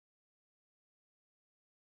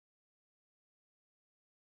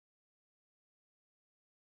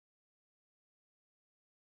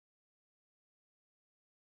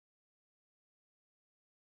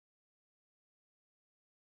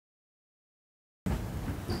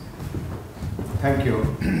Thank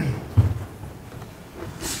you.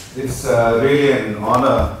 It's really an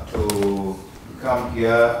honor to come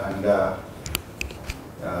here, and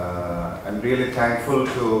I'm really thankful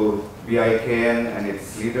to BIKN and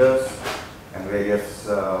its leaders and various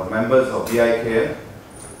members of BIKN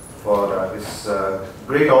for this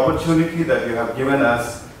great opportunity that you have given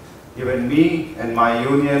us, given me and my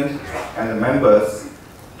union and the members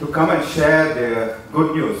to come and share the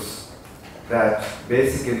good news that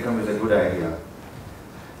basic income is a good idea.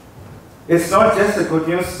 It's not just the good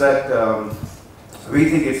news that we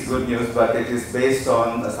think it's good news, but it is based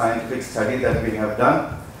on a scientific study that we have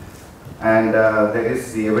done, and there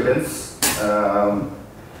is the evidence.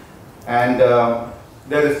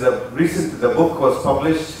 There is the book was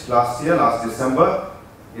published last year, last December.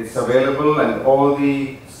 It's available, and all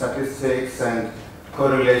the statistics and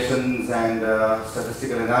correlations and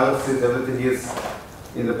statistical analysis, everything is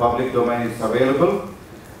in the public domain, is available.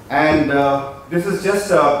 And this is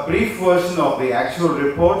just a brief version of the actual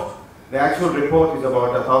report. The actual report is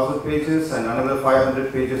about 1,000 pages and another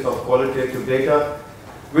 500 pages of qualitative data,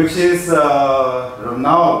 which is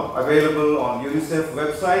now available on UNICEF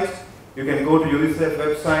website. You can go to UNICEF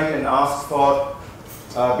website and ask for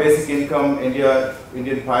Basic Income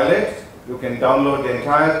Indian Pilot. You can download the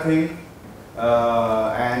entire thing,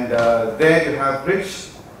 and there you have rich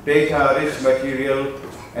data, rich material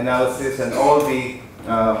analysis, and all the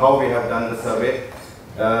how we have done the survey.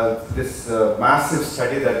 This massive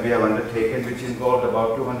study that we have undertaken, which involved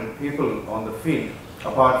about 200 people on the field,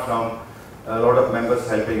 apart from a lot of members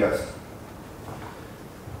helping us.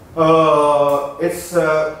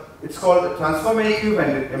 It's called transformative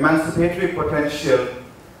and emancipatory potential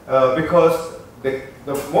because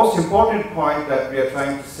the most important point that we are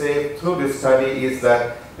trying to say through this study is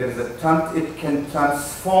that it can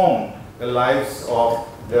transform the lives of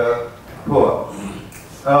the poor.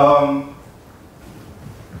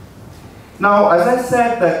 Now, as I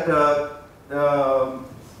said, that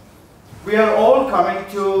we are all coming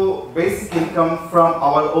to basic income from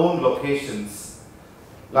our own locations.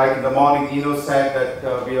 Like in the morning, Eno said that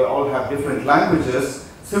we all have different languages.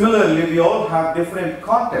 Similarly, we all have different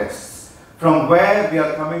contexts from where we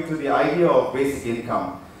are coming to the idea of basic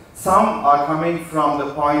income. Some are coming from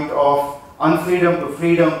the point of unfreedom to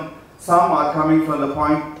freedom. Some are coming from the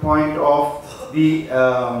point of the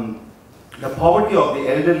poverty of the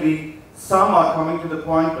elderly. Some are coming to the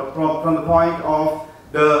point from the point of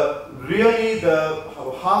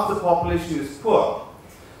half the population is poor.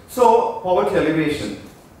 So poverty elevation.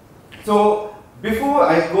 So before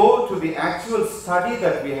I go to the actual study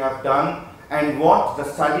that we have done and what the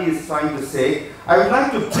study is trying to say, I would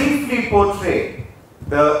like to briefly portray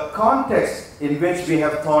the context in which we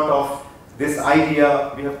have thought of this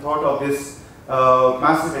idea, we have thought of this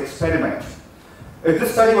massive experiment.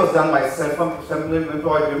 This study was done by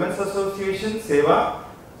Self-Employed Women's Association, SEVA,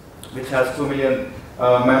 which has 2 million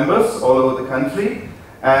members all over the country.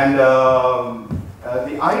 And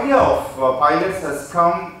the idea of pilots has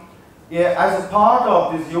come as a part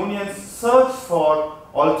of this union's search for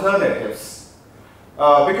alternatives.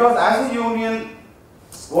 Because as a union,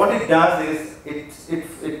 what it does is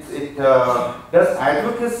it does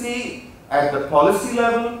advocacy at the policy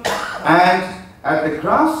level and at the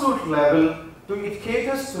grassroots level. It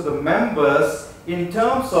caters to the members in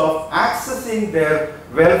terms of accessing their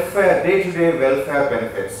welfare, day-to-day welfare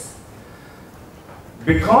benefits.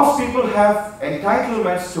 Because people have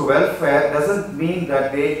entitlements to welfare doesn't mean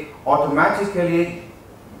that they automatically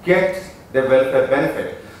get the welfare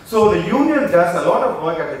benefit. So the union does a lot of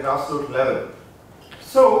work at the grassroots level.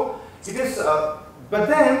 So it is, but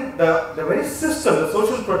then the very system, the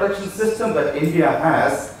social protection system that India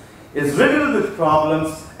has, is riddled with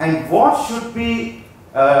problems, and what should be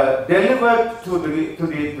delivered to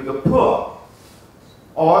the poor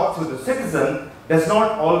or to the citizen does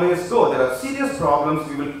not always go. There are serious problems.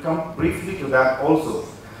 We will come briefly to that also.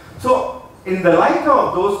 So in the light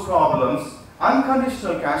of those problems,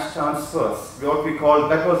 unconditional cash transfers, what we call,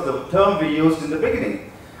 that was the term we used in the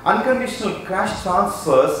beginning. Unconditional cash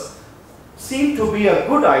transfers seem to be a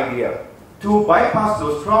good idea to bypass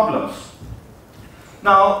those problems.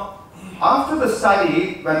 Now, after the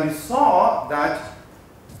study, when we saw that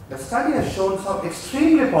the study has shown some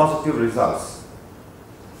extremely positive results.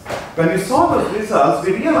 When we saw those results,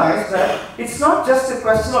 we realized that it's not just a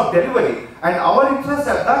question of delivery, and our interest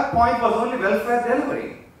at that point was only welfare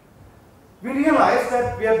delivery. We realized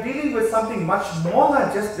that we are dealing with something much more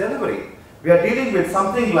than just delivery. We are dealing with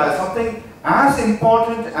something as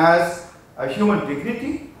important as human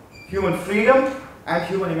dignity, human freedom, and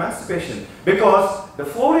human emancipation, because the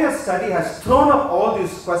 4-year study has thrown up all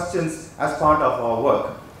these questions as part of our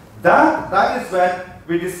work. That is when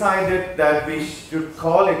we decided that we should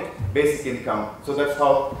call it basic income. So that's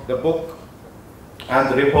how the book and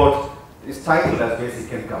the report is titled as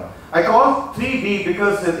basic income. I call 3D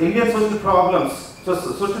because the Indian social problems, so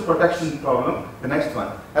social protection problem, the next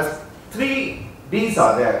one, has 3 Ds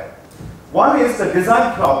are there. One is the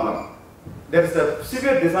design problem. There's the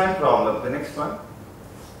severe design problem. The next one.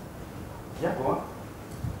 Yeah, go on.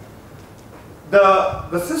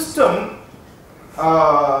 The system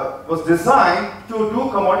was designed to do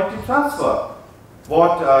commodity transfer.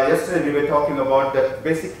 What yesterday we were talking about, that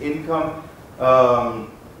basic income,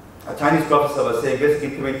 a Chinese professor was saying basic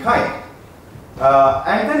income in kind.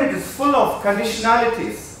 And then it is full of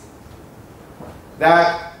conditionalities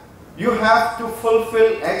that you have to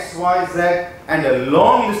fulfill X, Y, Z and a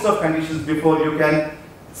long list of conditions before you can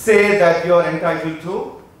say that you are entitled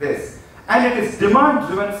to this. And it is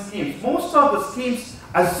demand-driven schemes. Most of the schemes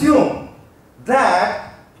assume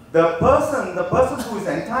that the person who is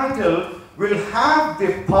entitled will have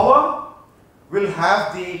the power, will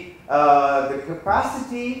have the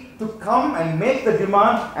capacity to come and make the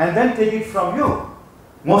demand and then take it from you.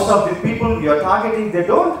 Most of the people you are targeting, they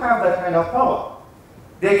don't have that kind of power.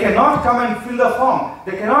 They cannot come and fill the form.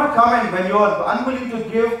 They cannot come and, when you are unwilling to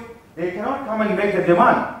give, they cannot come and make the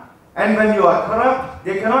demand. And when you are corrupt,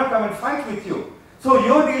 they cannot come and fight with you. So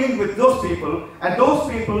you're dealing with those people, and those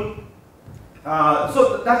people,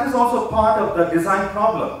 so that is also part of the design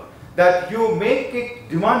problem, that you make it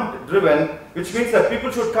demand-driven, which means that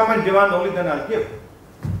people should come and demand only, then I'll give.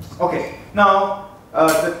 Okay, now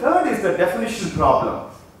the third is the definition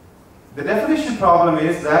problem. The definition problem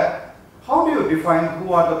is that how do you define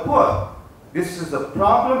who are the poor? This is a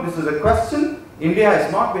problem, this is a question India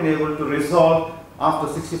has not been able to resolve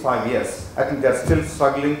after 65 years. I think they are still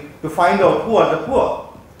struggling to find out who are the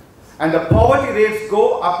poor. And the poverty rates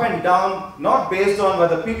go up and down, not based on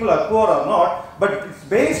whether people are poor or not, but it's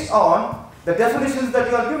based on the definitions that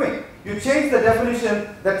you are giving. You change the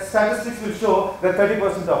definition, that statistics will show that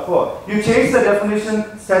 30% are poor. You change the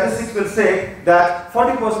definition, statistics will say that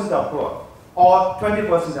 40% are poor or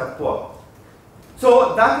 20% are poor.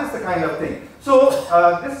 So that is the kind of thing. So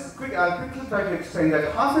I'll quickly try to explain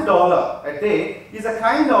that $50 a day is a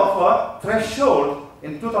kind of a threshold.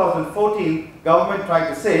 In 2014, government tried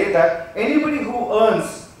to say that anybody who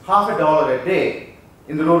earns $50 a day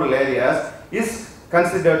in the rural areas is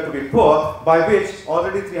considered to be poor, by which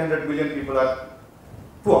already 300 million people are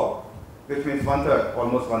poor, which means one-third,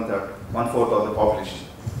 almost one-third, one-fourth of the population.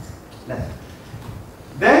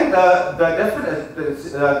 Then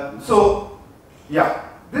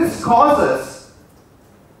this causes,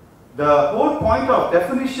 the whole point of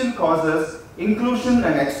definition causes inclusion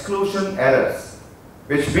and exclusion errors,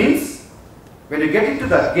 which means when you get into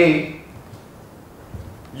that game,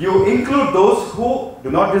 you include those who do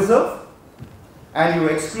not deserve and you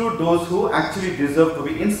exclude those who actually deserve to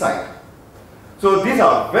be inside. So these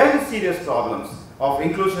are very serious problems of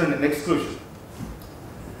inclusion and exclusion.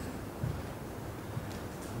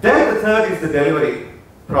 Then the third is the delivery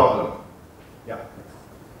problem. Yeah.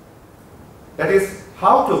 That is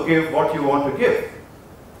how to give what you want to give.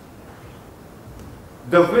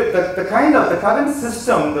 The current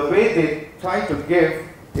system, the way they try to give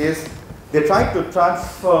is they try to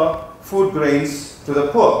transfer food grains to the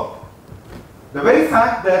poor. The very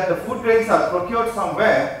fact that the food grains are procured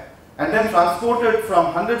somewhere and then transported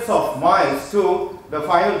from hundreds of miles to the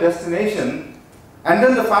final destination, and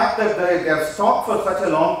then the fact that they are stocked for such a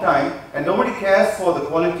long time and nobody cares for the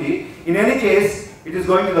quality, in any case it is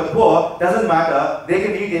going to the poor, doesn't matter, they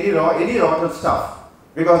can eat any rotten stuff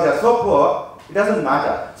because they are so poor. It doesn't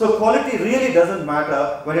matter. So quality really doesn't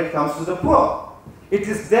matter when it comes to the poor. It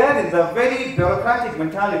is there in the very bureaucratic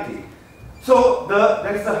mentality. So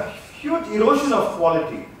there is a huge erosion of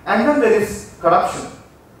quality. And then there is corruption.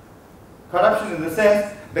 Corruption in the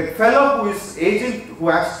sense, the fellow who is agent, who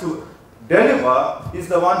has to deliver, is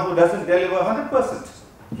the one who doesn't deliver 100%.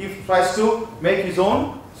 He tries to make his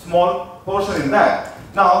own small portion in that.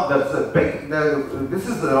 Now, this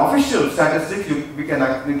is an official statistic.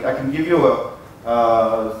 I can give you a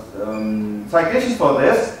citation for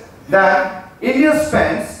this, that India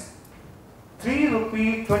spends 3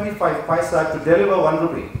 rupee 25 paisa to deliver 1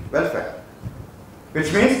 rupee welfare.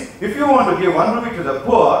 Which means if you want to give 1 rupee to the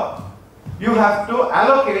poor, you have to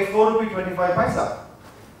allocate 4 rupee 25 paisa.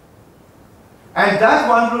 And that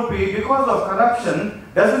 1 rupee, because of corruption,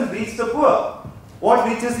 doesn't reach the poor. What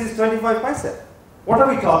reaches is 25 paisa. What are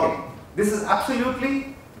we talking? This is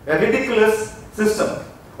absolutely a ridiculous system.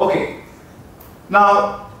 Okay.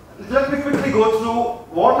 Now, let me quickly go through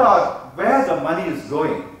where the money is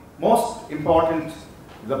going. Most important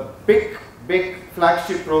the big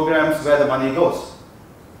flagship programs where the money goes.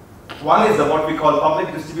 One is what we call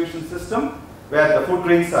public distribution system, where the food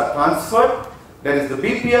grains are transferred. There is the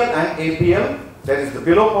BPL and APL. There is the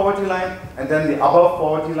below poverty line and then the above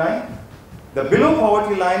poverty line. The below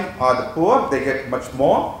poverty line are the poor, they get much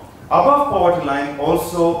more. Above poverty line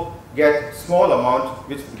also get small amount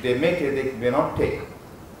which they may not take.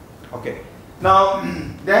 Okay. Now,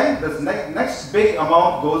 then the next big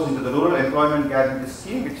amount goes into the Rural Employment Guarantee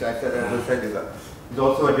Scheme, which I said, as I said, is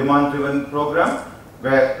also a demand-driven program,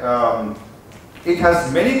 where it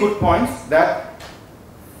has many good points that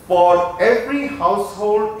for every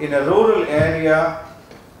household in a rural area,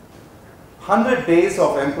 100 days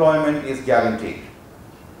of employment is guaranteed.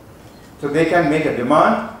 So they can make a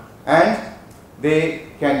demand and they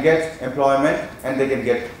can get employment and they can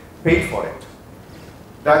get paid for it.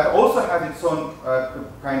 That also has its own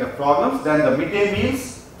kind of problems. Then the midday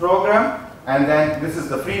meals program, and then this is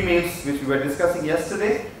the free meals which we were discussing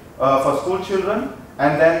yesterday for school children,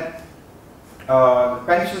 and then the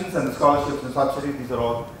pensions and the scholarships and subsidies. These are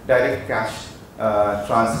all direct cash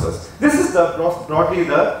transfers. This is broadly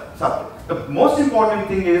the subject. The most important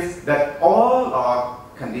thing is that all are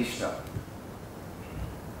conditional.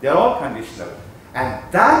 They are all conditional, and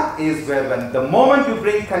that is where, when the moment you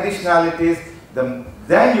bring conditionalities,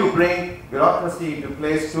 then you bring bureaucracy into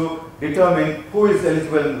place to determine who is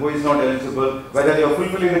eligible and who is not eligible, whether you are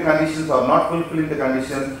fulfilling the conditions or not fulfilling the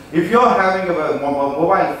conditions. If you are having a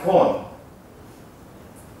mobile phone,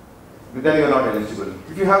 then you are not eligible.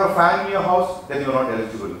 If you have a fan in your house, then you are not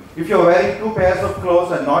eligible. If you are wearing 2 pairs of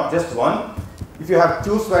clothes and not just one, if you have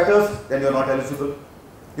 2 sweaters, then you are not eligible.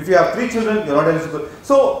 If you have 3 children, you are not eligible.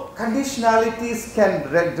 So conditionalities can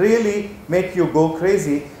really make you go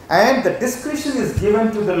crazy. And the discretion is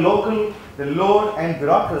given to the lower end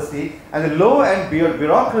bureaucracy, and the lower end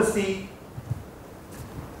bureaucracy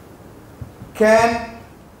can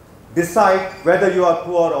decide whether you are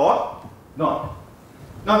poor or not.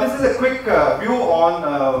 Now this is a quick view on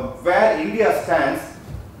where India stands.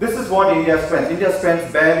 This is what India spends. India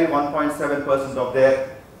spends barely 1.7% of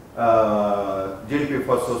their GDP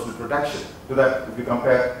for social protection. To that, if you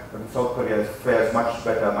compare, South Korea fares much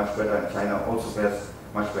better, and China also fares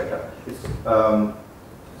much better.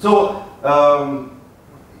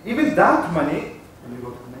 Even that money,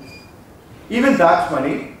 even that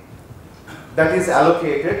money that is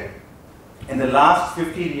allocated in the last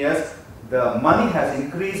 15 years, the money has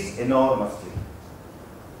increased enormously.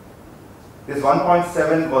 This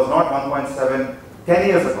 1.7 was not 1.7 10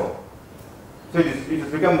 years ago. So it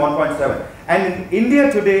has become 1.7. And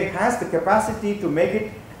India today has the capacity to make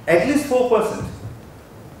it at least 4%.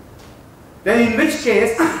 Then in which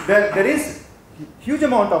case, there is a huge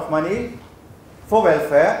amount of money for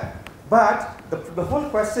welfare, but the whole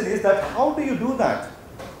question is that how do you do that?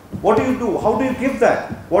 What do you do? How do you give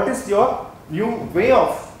that? What is your new way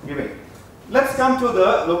of giving? Let's come to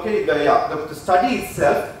the study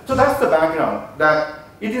itself. So that's the background, that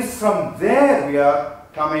it is from there we are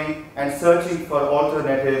coming and searching for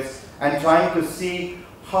alternatives and trying to see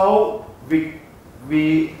how we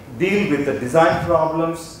deal with the design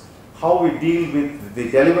problems, how we deal with the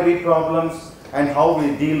delivery problems, and how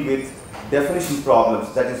we deal with definition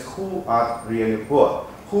problems. That is, who are really poor,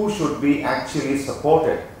 who should be actually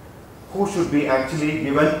supported, who should be actually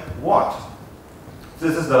given what. So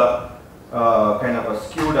this is the kind of a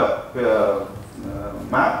skewed up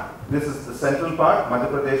map. This is the central part. Madhya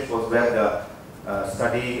Pradesh was where the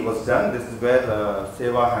study was done. This is where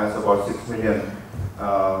SEWA has about 6 million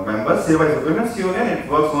members. SEWA is a women's union. It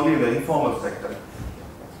works only in the informal sector.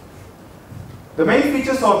 The main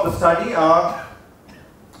features of the study are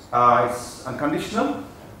it's unconditional,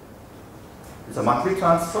 it's a monthly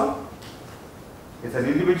transfer, it's an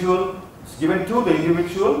individual, it's given to the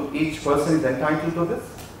individual, each person is entitled to this,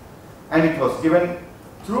 and it was given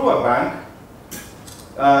through a bank.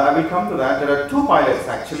 I will come to that. There are 2 pilots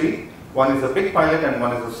actually. One is a big pilot and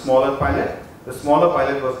one is a smaller pilot. The smaller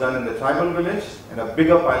pilot was done in the tribal village, and a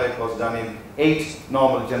bigger pilot was done in 8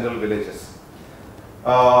 normal general villages.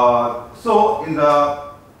 So in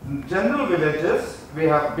the general villages, we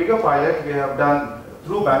have bigger pilot, we have done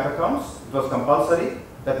through bank accounts. It was compulsory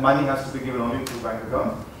that money has to be given only through bank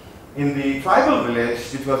accounts. In the tribal village,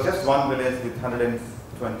 which was just one village with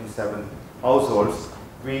 127 households,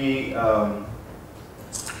 we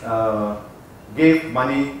gave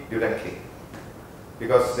money directly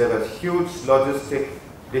because there were huge logistic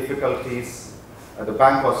difficulties. The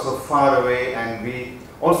bank was so far away, and we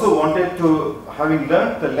also wanted to, having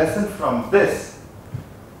learned the lesson from this,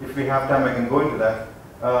 if we have time I can go into that,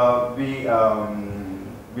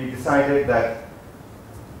 we decided that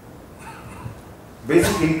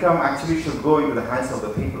basic income actually should go into the hands of the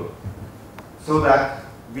people, so that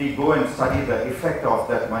we go and study the effect of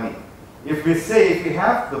that money. If we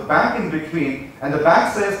have the bank in between, and the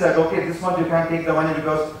bank says that, okay, this month you can't take the money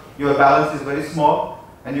because your balance is very small,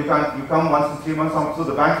 and you come once in 3 months, so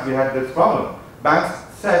the banks, we had this problem. Banks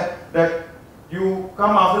said that you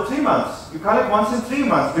come after 3 months, you collect once in 3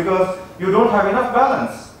 months because you don't have enough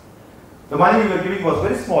balance. The money we were giving was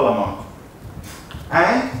very small amount,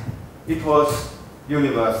 and it was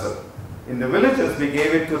universal. In the villages, we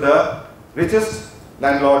gave it to the richest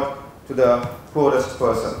landlord to the poorest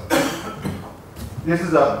person. This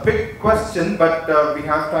is a big question, but we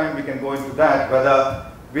have time, we can go into that, whether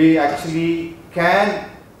we actually can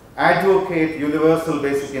advocate universal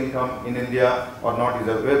basic income in India or not is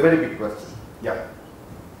a very big question. Yeah.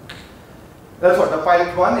 That's what the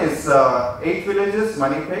pilot one is. 8 villages,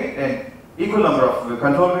 money paid, and equal number of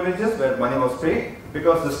control villages where money was paid,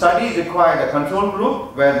 because the study required a control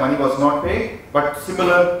group where money was not paid, but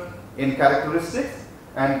similar in characteristics,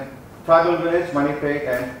 and tribal village, money paid,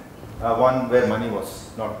 and one where money was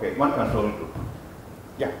not paid, one control group.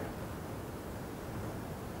 Yeah.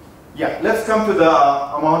 Yeah, let's come to the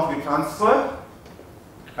amount we transferred.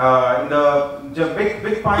 In the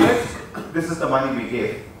big pilot, this is the money we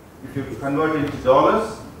gave. If you convert it into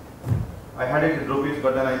dollars, I had it in rupees,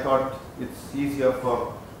 but then I thought it's easier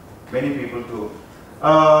for many people to.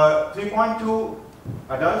 3.2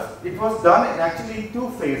 adults. It was done in actually 2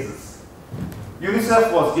 phases.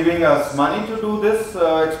 UNICEF was giving us money to do this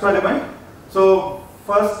experiment. So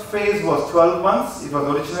first phase was 12 months. It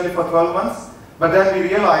was originally for 12 months. But then we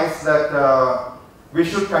realized that we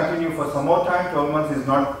should continue for some more time. 12 months is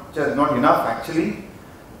not enough actually.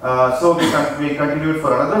 So we continued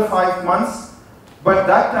for another 5 months. But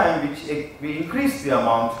that time we increased the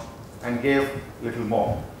amount and gave little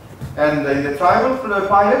more. And in the tribal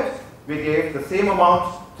pilot, we gave the same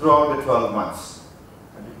amount throughout the 12 months.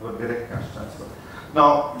 And it was direct cash transfer.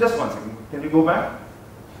 Now, just one second. Can you go back?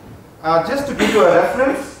 Just to give you a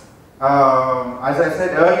reference, as I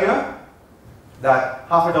said earlier, that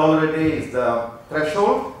 $50 a day is the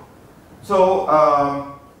threshold. So,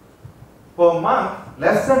 per month,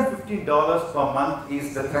 less than $50 per month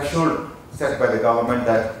is the threshold set by the government,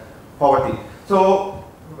 that poverty. So,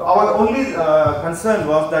 our only concern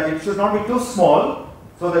was that it should not be too small,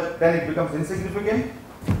 so that then it becomes insignificant.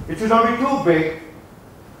 It should not be too big,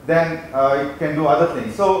 then it can do other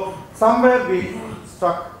things. So somewhere we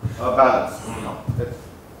struck a balance.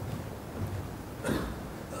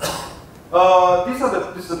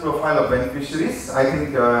 This is the profile of beneficiaries. I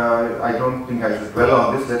think I don't think I should dwell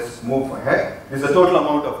on this. Let's move ahead. This is the total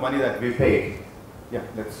amount of money that we paid. Yeah,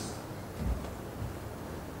 let's.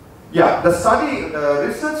 Yeah, the study, the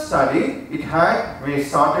research study, we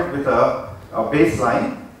started with a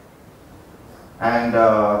baseline, and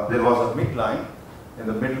there was a midline. In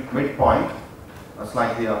the midpoint,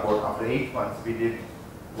 slightly about after 8 months, we did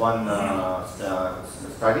one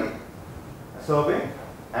study, a survey,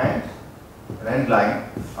 and an end line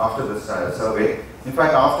after the survey. In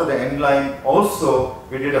fact, after the end line also,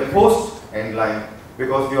 we did a post end line,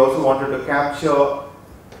 because we also wanted to capture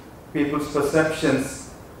people's perceptions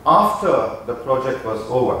after the project was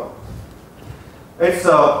over. It's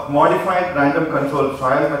a modified random control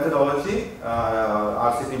trial methodology.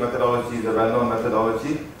 RCT methodology is a well-known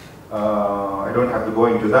methodology. I don't have to go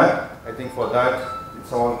into that. I think for that,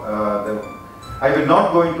 it's all. I will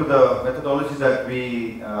not go into the methodology that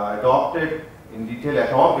we adopted in detail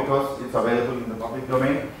at all, because it's available in the public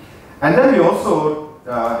domain. And then we also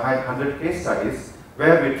had 100 case studies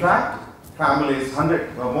where we tracked families,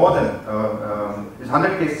 100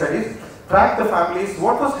 case studies, tracked the families,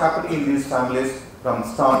 what was happening in these families from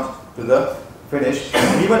start to the finish.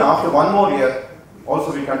 And even after 1 more year,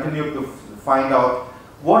 also we continued to find out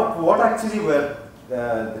what actually were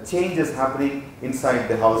the changes happening inside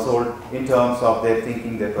the household in terms of their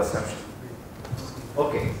thinking, their perception.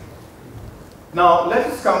 Okay. Now let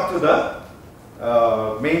us come to the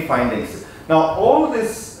main findings. Now all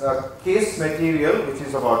this case material, which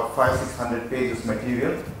is about 500-600 pages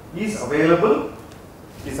material, is available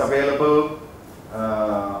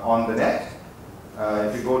on the net.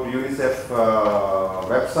 If you go to UNICEF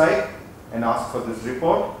website and ask for this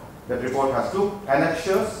report, that report has 2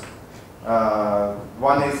 annexures.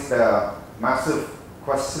 One is the massive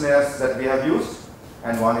questionnaires that we have used,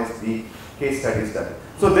 and one is the case studies done.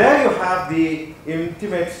 So there you have the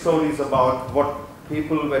intimate stories about what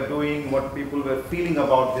people were doing, what people were feeling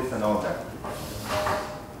about this and all that.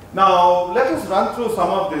 Now let us run through some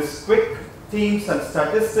of these quick themes and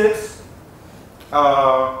statistics.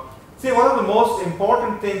 See, one of the most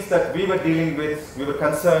important things that we were dealing with, we were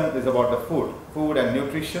concerned, is about the food and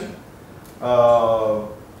nutrition.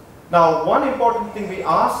 Now, one important thing we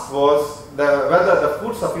asked was whether the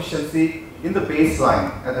food sufficiency in the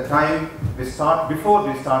baseline at the time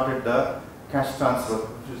before we started the cash transfer,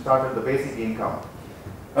 we started the basic income.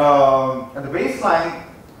 At the baseline,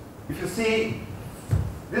 if you see,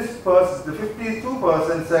 this person, the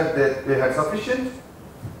 52% said that they had sufficient,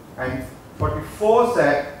 and 44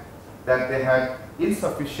 said that they had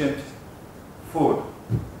insufficient food.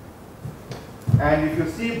 And if you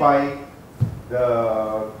see by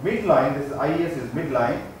the midline, this IES is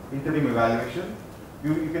midline, interim evaluation,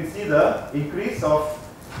 you can see the increase of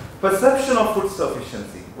perception of food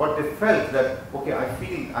sufficiency. What they felt that, okay, I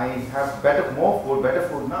feel I have better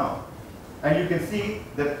food now. And you can see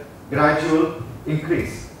the gradual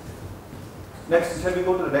increase. Next, shall we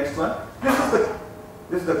go to the next one?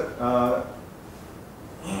 This is the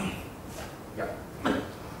yeah.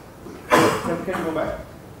 Can you go back?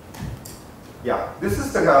 Yeah, this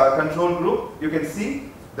is the control group. You can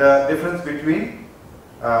see the difference between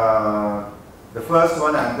the first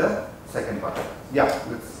one and the second one. Yeah,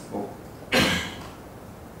 let's go.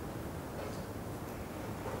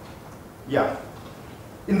 Yeah,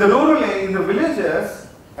 in the rural, in the villages,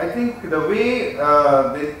 I think the way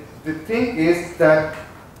they think is that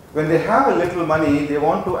when they have a little money, they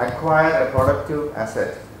want to acquire a productive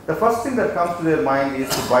asset. The first thing that comes to their mind is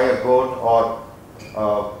to buy a goat or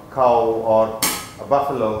a cow or a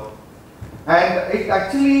buffalo. And it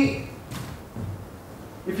actually,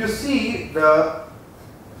 if you see the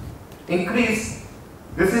increase,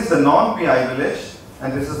 this is the non-PI village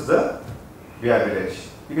and this is the PI village.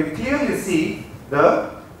 You can clearly see the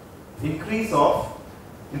increase of,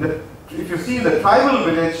 if you see the tribal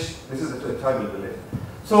village, this is the tribal village.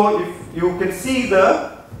 So if you can see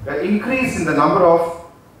the increase in the number of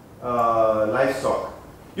livestock.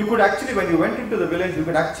 You could actually, when you went into the village, you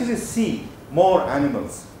could actually see more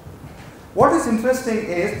animals. What is interesting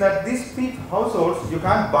is that these households, you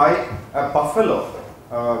can't buy a buffalo,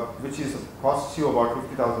 which costs you about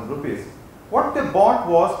 50,000 rupees. What they bought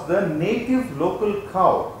was the native local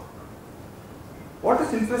cow. What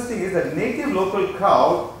is interesting is that native local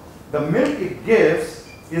cow, the milk it gives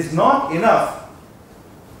is not enough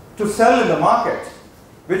to sell in the market,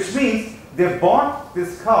 which means they bought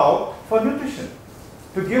this cow for nutrition,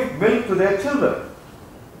 to give milk to their children.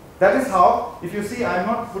 That is how, if you see, I have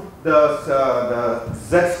not put the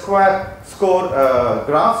score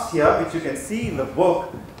graphs here, which you can see in the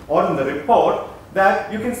book or in the report,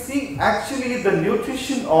 that you can see actually the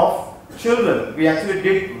nutrition of children. We actually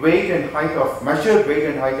did measured weight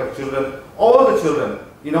and height of children, all the children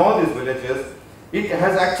in all these villages. It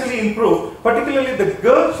has actually improved, particularly the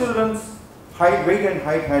girl children's weight and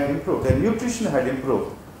height had improved, their nutrition had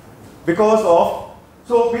improved because of,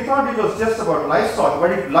 so we thought it was just about livestock,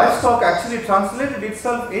 but livestock actually translated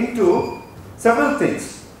itself into several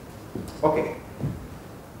things. Okay.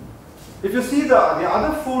 If you see the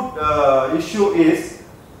other food issue is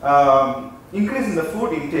increase in the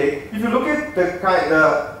food intake. If you look at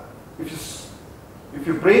if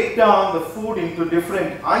you break down the food into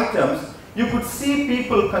different items, you could see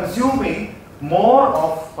people consuming more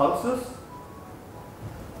of pulses,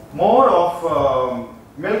 more of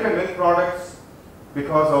milk and milk products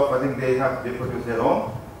because of, I think they produce their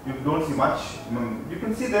own. You don't see much. You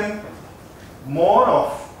can see them more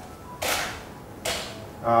of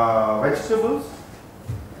vegetables,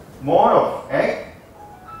 more of egg,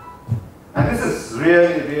 and this is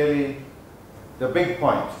really the big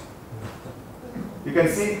point. You can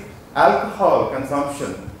see alcohol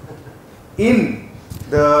consumption in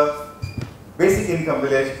the basic income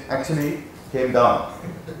village actually came down.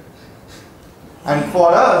 And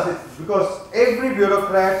for us, it's because every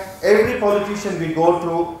bureaucrat, every politician we go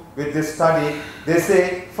through with this study, they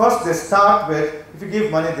say, first they start with, if you give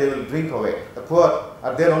money, they will drink away. The poor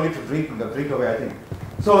are there only to drink away, I think.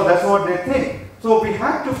 So that's what they think. So we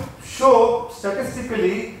have to show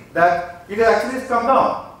statistically that it actually has come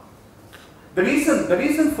down. The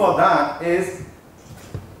reason for that is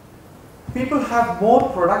people have more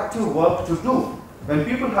productive work to do. When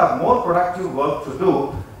people have more productive work to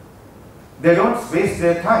do, they don't waste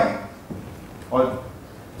their time.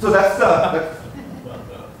 So that's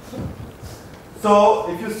so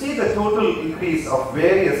if you see the total increase of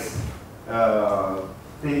various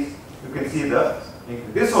things, you can see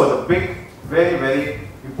this was a big, very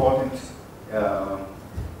important.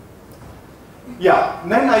 Yeah.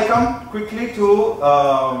 Then I come quickly to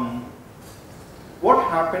what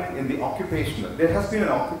happened in the occupational. There has been an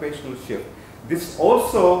occupational shift. This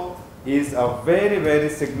also is a very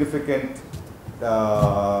significant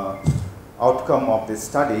outcome of this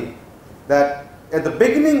study, that at the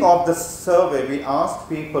beginning of the survey we asked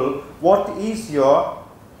people, what is your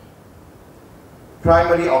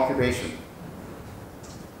primary occupation?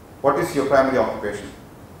 What is your primary occupation?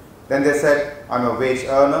 Then they said, I'm a wage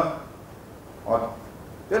earner, or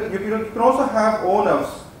you can also own a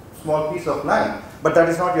small piece of land, but that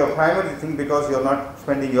is not your primary thing because you're not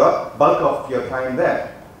spending your bulk of your time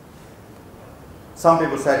there. Some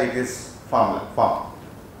people said it is farm.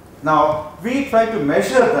 Now, we try to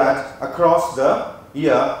measure that across the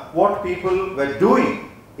year, what people were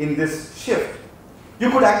doing in this shift.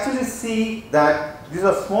 You could actually see that these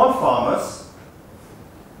are small farmers.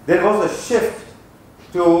 There was a shift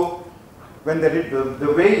to, when they did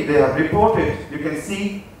the way they have reported, you can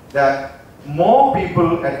see that more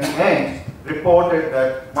people at the end reported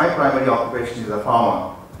that my primary occupation is a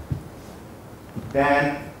farmer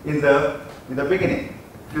than in the beginning.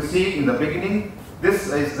 You see, in the beginning,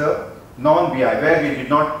 this is the non-BI, where we did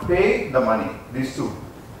not pay the money, these two.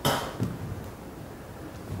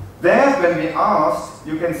 There, when we asked,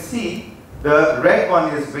 you can see the red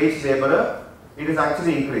one is wage laborer. It is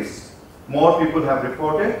actually increased. More people have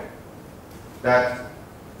reported that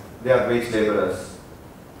they are wage laborers.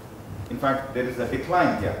 In fact, there is a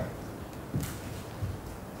decline here.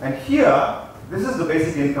 And here, this is the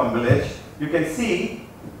basic income village. You can see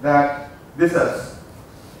that this is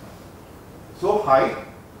so high.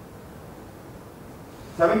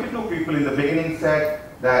 72 people in the beginning said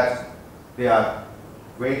that they are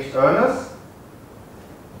wage earners,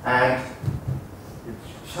 and it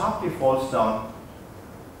sharply falls down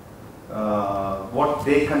what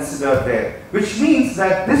they consider there, which means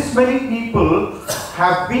that this many people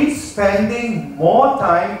have been spending more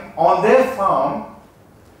time on their farm.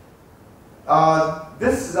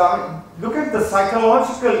 Look at the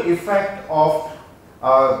psychological effect of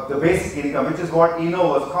the basic income, which is what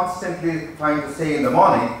Eno was constantly trying to say in the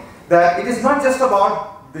morning, that it is not just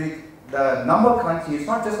about the number crunching, it's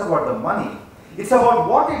not just about the money, it's about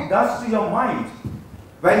what it does to your mind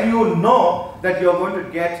when you know that you're going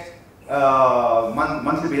to get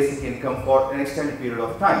monthly basic income for an extended period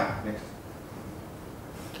of time. Next.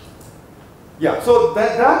 Yeah, so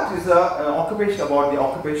that is an occupation about the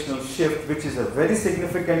occupational shift, which is a very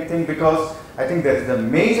significant thing, because I think there is a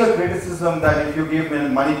major criticism that if you give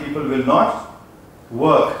money, people will not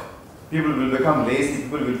work, people will become lazy,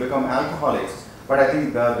 people will become alcoholics. But I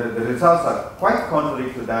think the results are quite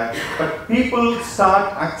contrary to that. But people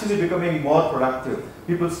start actually becoming more productive.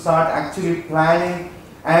 People start actually planning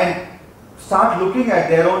and start looking at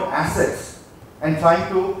their own assets and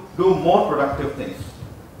trying to do more productive things.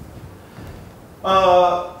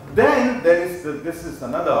 Then there is this is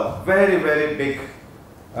another very, very big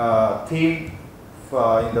theme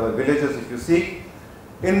in the villages. If you see,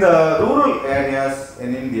 in the rural areas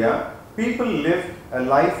in India, people live a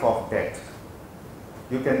life of debt.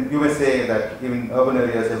 You may say that even in urban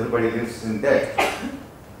areas everybody lives in debt,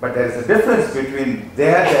 but there is a difference between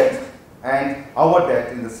their debt and our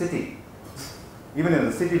debt in the city. Even in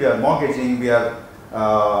the city we are mortgaging, we are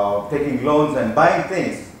taking loans and buying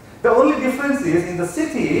things. The only difference is, in the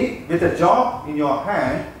city, with a job in your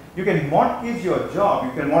hand, you can mortgage your job,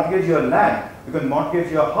 you can mortgage your land, you can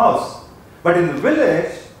mortgage your house. But in the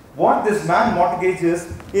village, what this man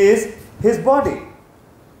mortgages is his body,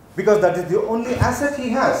 because that is the only asset he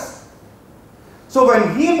has. So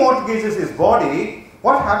when he mortgages his body,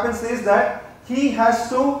 what happens is that he has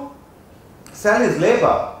to sell his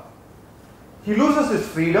labor. He loses his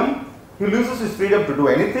freedom to do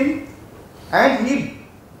anything, and he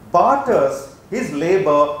barters his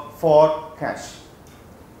labor for cash.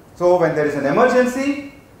 So when there is an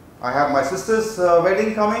emergency, I have my sister's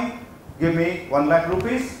wedding coming, give me 1 lakh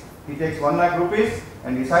rupees. He takes 1 lakh rupees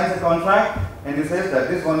and he signs a contract and he says that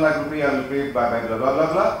this 1 lakh rupee I will pay by blah blah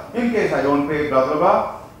blah blah. In case I don't pay blah blah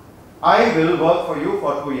blah, I will work for you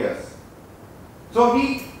for 2 years. So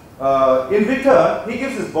he, in return, he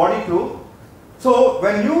gives his body to. So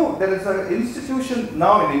when there is an institution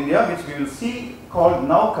now in India which we will see called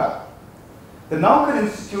Naukar. The Naukar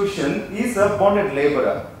institution is a bonded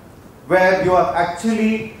laborer, where you have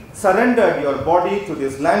actually surrendered your body to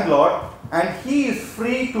this landlord, and he is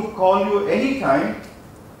free to call you anytime,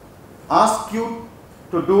 ask you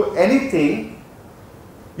to do anything.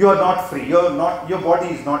 You are not free. Your body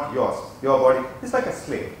is not yours. Your body is like a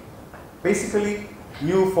slave. Basically,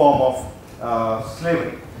 new form of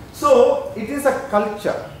slavery. So it is a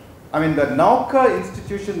culture. I mean, the Naukar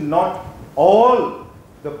institution, not all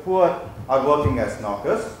the poor are working as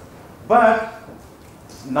Naukars, but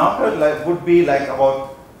Naukar would be like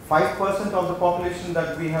about 5% of the population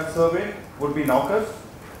that we have surveyed would be Naukars,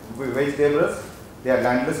 wage laborers. They are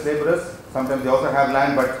landless laborers. Sometimes they also have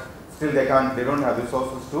land, but still they don't have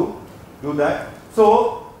resources to do that.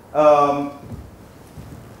 So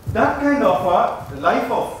that kind of a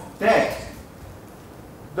life of debt.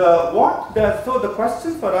 So the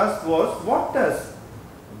question for us was, what does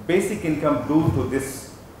basic income do to this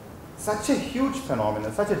such a huge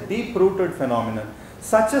phenomenon, such a deep-rooted phenomenon,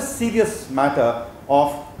 such a serious matter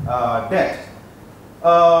of debt?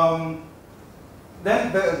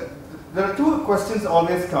 Then there are two questions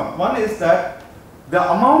always come. One is that the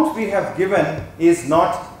amount we have given is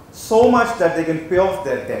not so much that they can pay off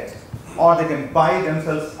their debt, or they can buy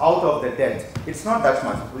themselves out of the debt. It's not that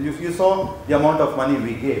much. You saw the amount of money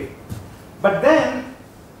we gave. But then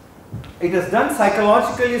it has done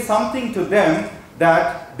psychologically something to them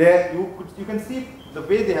that you can see the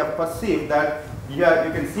way they have perceived that. Here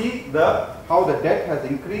you can see how the debt has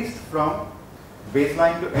increased from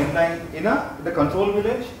baseline to endline in the control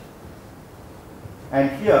village.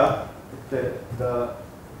 And here the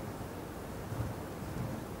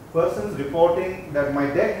persons reporting that my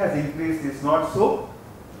debt has increased is not so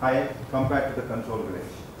high compared to the control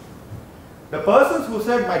village. The persons who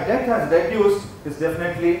said my debt has reduced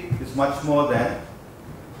is much more than,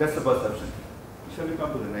 that's the perception. Shall we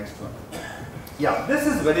come to the next one? Yeah, this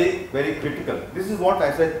is very, very critical. This is what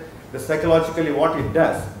I said, psychologically what it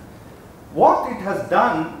does. What it has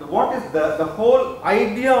done, what is the whole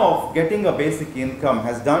idea of getting a basic income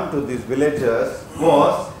has done to these villagers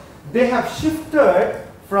was they have shifted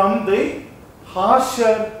from the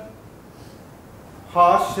harsher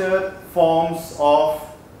forms of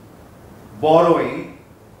borrowing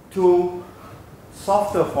to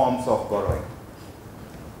softer forms of borrowing.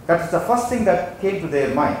 That is the first thing that came to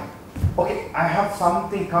their mind. Okay, I have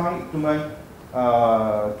something coming to my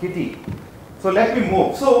kitty, so let me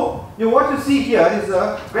move. So what you see here is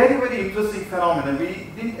a very, very interesting phenomenon. We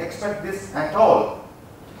didn't expect this at all.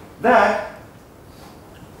 That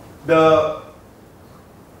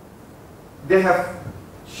they have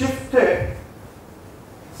shifted.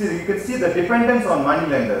 See, you can see the dependence on money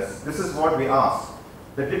lenders. This is what we asked.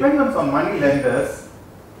 The dependence on money lenders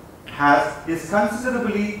is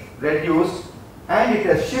considerably reduced, and it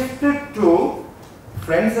has shifted to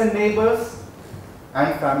friends and neighbors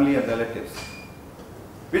and family and relatives.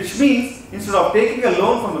 Which means instead of taking a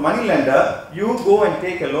loan from the money lender, you go and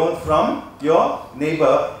take a loan from your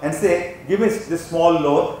neighbor and say, give me this small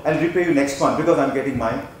loan, I'll repay you next month because I'm getting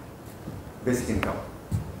my basic income.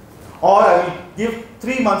 Or I will give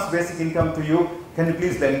 3 months basic income to you, can you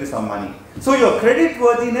please lend me some money? So your credit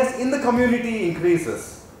worthiness in the community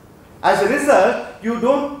increases. As a result, you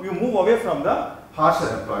move away from the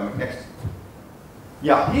harsher employment. Next.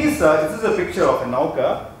 Yeah, this is a picture of a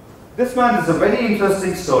Nauka. This man is a very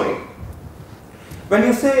interesting story. When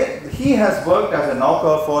you say he has worked as a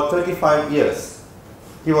Nauka for 35 years,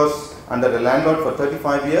 he was under the landlord for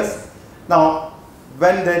 35 years. Now,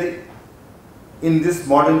 in these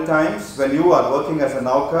modern times, when you are working as a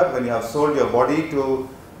Nauka, when you have sold your body to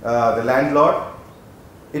the landlord,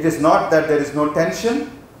 it is not that there is no tension.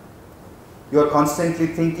 You are constantly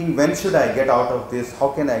thinking, when should I get out of this? How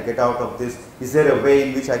can I get out of this? Is there a way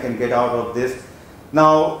in which I can get out of this?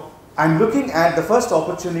 Now, I'm looking at the first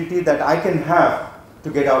opportunity that I can have to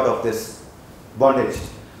get out of this bondage.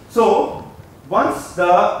 So, once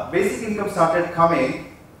the basic income started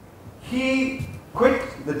coming, he quit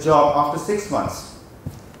the job after 6 months.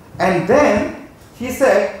 And then he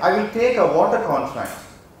said, I will take a water contract.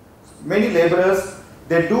 Many laborers,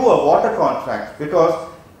 they do a water contract because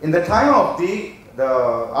in the time of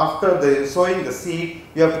after the sowing the seed,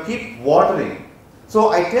 you have to keep watering.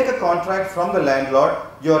 So I take a contract from the landlord,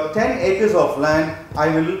 your 10 acres of land I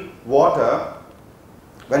will water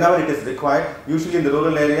whenever it is required. Usually in the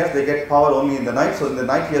rural areas they get power only in the night, so in the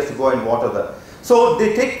night he has to go and water that. So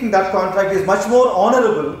taking that contract is much more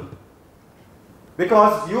honorable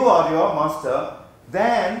because you are your master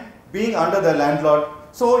than being under the landlord.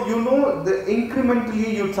 So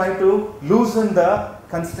incrementally you try to loosen the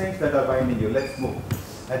constraints that are binding you. Let's move.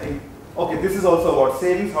 I think, okay, this is also about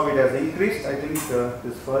savings, how it has increased. I think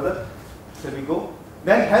this further. Shall we go?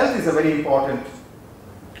 Then health is a very important,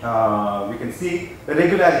 we can see the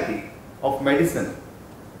regularity of medicine.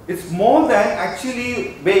 It's more than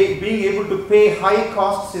actually being able to pay high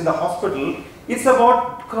costs in the hospital. It's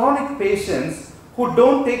about chronic patients who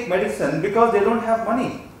don't take medicine because they don't have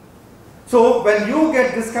money. So when you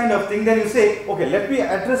get this kind of thing, then you say, okay, let me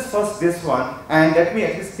address first this one and let me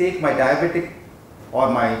at least take my diabetic or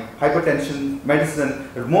my hypertension medicine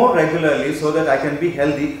more regularly so that I can be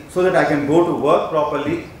healthy, so that I can go to work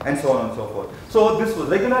properly and so on and so forth. So this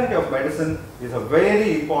regularity of medicine is a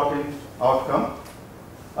very important outcome.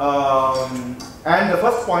 And the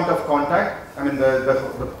first point of contact, I mean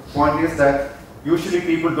the point is that usually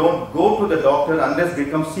people don't go to the doctor unless they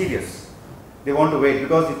become serious. They want to wait,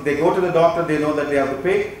 because if they go to the doctor, they know that they have to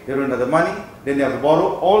pay, they don't have the money, then they have to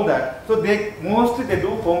borrow, all that. So mostly they do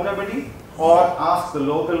home remedy or ask the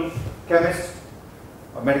local chemist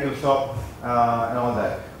or medical shop and all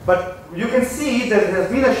that. But you can see that there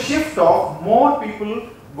has been a shift of more people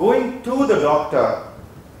going to the doctor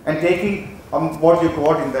and taking what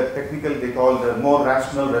in the technical they call the more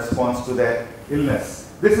rational response to their illness.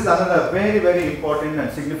 This is another very, very important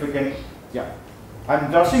and significant. Yeah,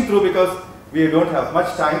 I'm rushing through because we don't have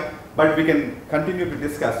much time, but we can continue to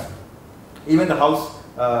discuss. Even the house,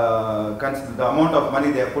 the amount of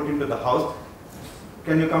money they have put into the house.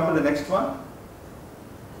 Can you come to the next one?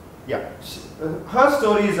 Yeah, her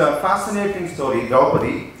story is a fascinating story,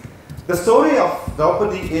 Draupadi. The story of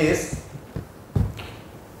Draupadi is,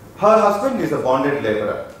 her husband is a bonded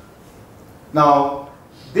laborer. Now,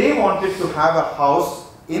 they wanted to have a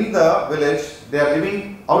house in the village. They are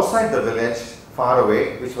living outside the village, far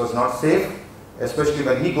away, which was not safe, especially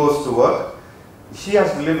when he goes to work. She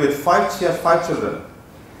has to live with she has 5 children.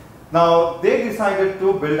 Now, they decided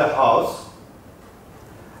to build a house,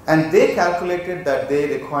 and they calculated that they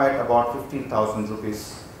required about 15,000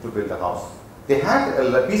 rupees to build the house. They had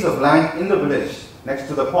a piece of land in the village next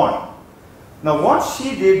to the pond. Now, what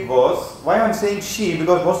she did was, why I'm saying she,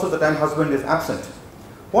 because most of the time husband is absent.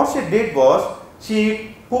 What she did was,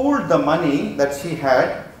 she pooled the money that she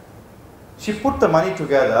had, she put the money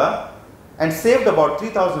together and saved about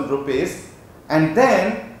 3,000 rupees, and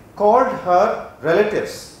then called her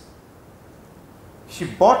relatives. She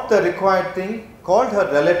bought the required thing, called her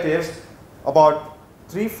relatives, about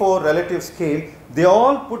 3-4 relatives came. They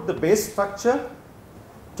all put the base structure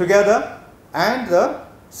together and the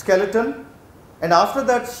skeleton, and after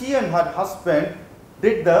that she and her husband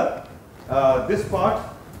did the this part,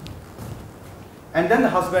 and then the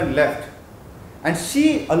husband left. And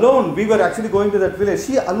she alone, we were actually going to that village,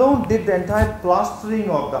 she alone did the entire plastering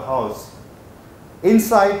of the house.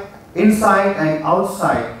 Inside and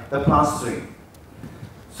outside the plastering.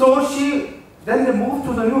 So then they moved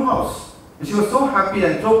to the new house. And she was so happy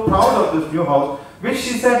and so proud of this new house, which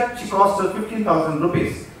she said she cost her 15,000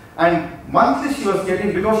 rupees. And monthly she was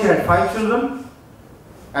getting, because she had 5 children,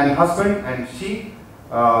 and husband and she,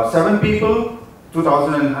 7 people,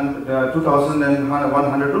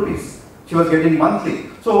 2,100 rupees. She was getting monthly.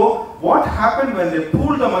 So what happened when they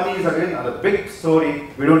pooled the money is again a big story.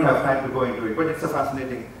 We don't have time to go into it, but it's a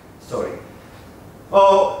fascinating story.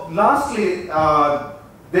 Lastly,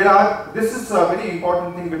 this is a very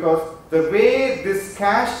important thing, because the way this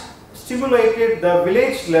cash stimulated the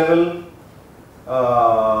village level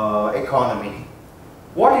economy.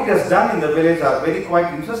 What it has done in the village are very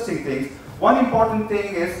quite interesting things. One important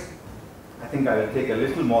thing is, I think I will take a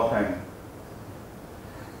little more time.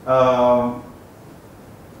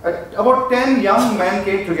 About 10 young men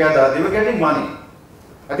came together. They were getting money.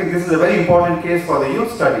 I think this is a very important case for the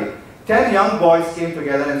youth study. 10 young boys came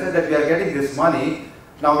together and said that we are getting this money.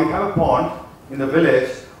 Now we have a pond in the village.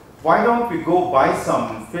 Why don't we go buy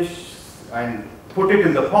some fish and put it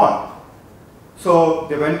in the pond? So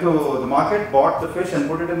they went to the market, bought the fish and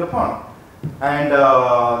put it in the pond. And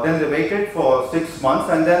then they waited for 6 months,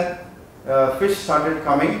 and then fish started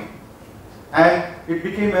coming, and it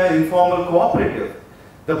became an informal cooperative.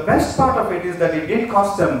 The best part of it is that it didn't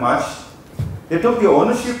cost them much. They took the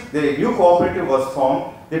ownership, the new cooperative was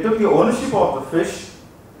formed, they took the ownership of the fish,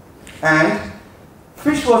 and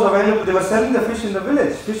fish was available. They were selling the fish in the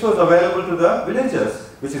village. Fish was available to the villagers,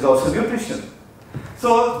 which is also nutrition.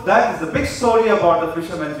 So that is the big story about the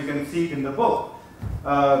fishermen. You can see it in the book.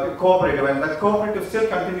 Cooperative, and that cooperative still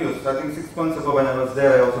continues. I think 6 months ago when I was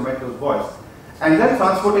there, I also met those boys. And then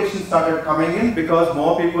transportation started coming in, because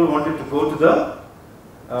more people wanted to go to the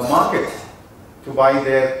market to buy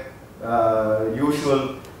their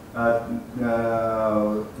usual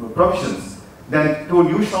provisions. Then 2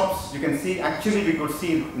 new shops, you can see, actually we could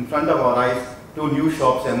see in front of our eyes, 2 new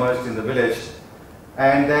shops emerged in the village.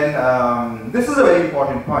 And then, this is a very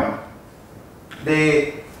important point.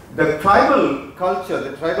 The tribal culture,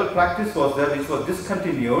 the tribal practice was there, which was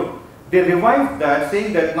discontinued. They revived that,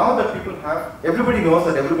 saying that now that people have, everybody knows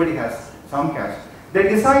that everybody has some cash. They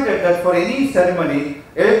decided that for any ceremony,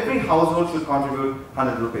 every household should contribute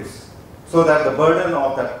 100 rupees, so that the burden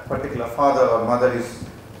of that particular father or mother is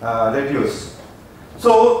reduced.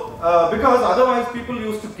 So, because otherwise people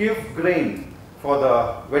used to give grain for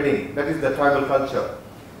the wedding, that is the tribal culture.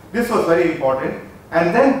 This was very important.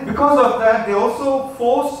 And then because of that, they also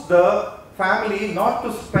forced the family not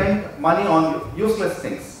to spend money on useless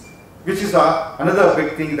things. which is another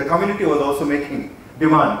big thing. The community was also making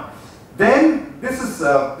demand. Then this is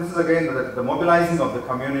again the mobilizing of the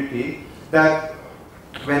community, that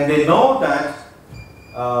when they know that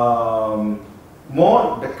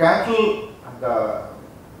the cattle, the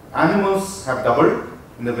animals have doubled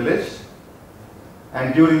in the village,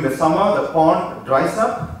 and during the summer the pond dries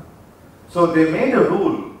up, so they made a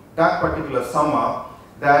rule that particular summer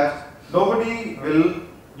that nobody will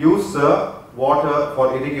use the water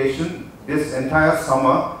for irrigation this entire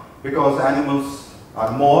summer, because animals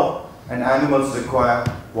are more and animals require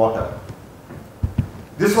water.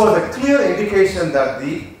 This was a clear indication that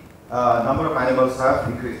the number of animals have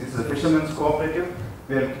increased. This is a fishermen's cooperative.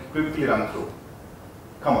 We'll quickly run through.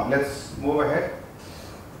 Come on, let's move ahead.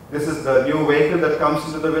 This is the new vehicle that comes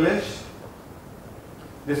into the village.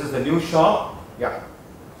 This is the new shop. Yeah,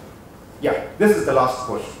 this is the last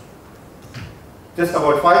portion. Just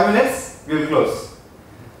about 5 minutes, we'll close.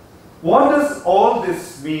 What does all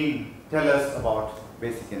this mean? Tell us about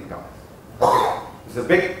basic income. Okay. It's a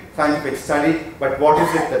big scientific study, but what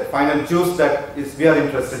is it, that final juice that we are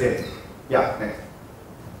interested in? Yeah, next.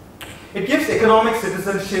 It gives economic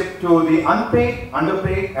citizenship to the unpaid,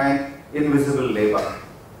 underpaid, and invisible labor.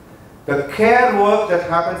 The care work that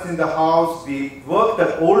happens in the house, the work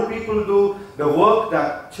that old people do, the work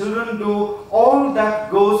that children do, all that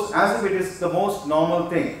goes as if it is the most normal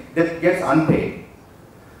thing that gets unpaid.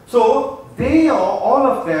 So they all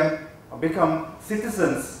of them become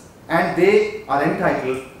citizens, and they are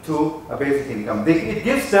entitled to a basic income. It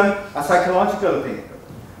gives them a psychological thing.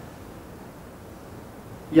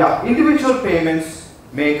 Yeah, individual payments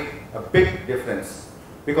make a big difference,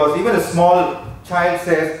 because even a small child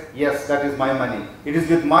says, yes, that is my money. It is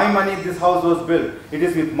with my money this house was built. It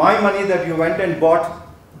is with my money that you went and bought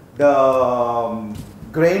the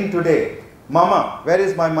grain today. Mama, where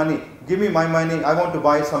is my money? Give me my money, I want to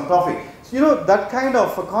buy some coffee. So, you know, that kind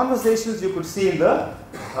of conversations you could see in the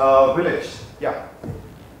village. Yeah.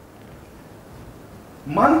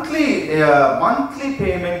 Monthly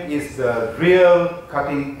payment is the real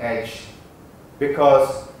cutting edge,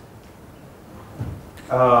 because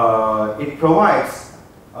it provides,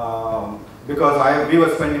 we were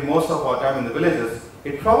spending most of our time in the villages,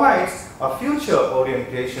 it provides a future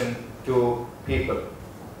orientation to people.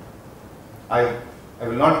 I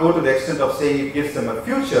will not go to the extent of saying it gives them a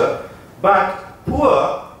future, but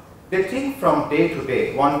poor, they think from day to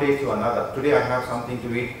day, one day to another. Today I have something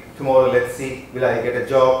to eat, tomorrow let's see, will I get a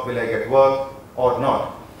job, will I get work or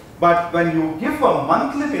not. But when you give a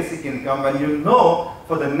monthly basic income, when you know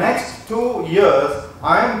for the next 2 years,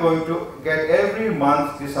 I am going to get every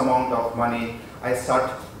month this amount of money, I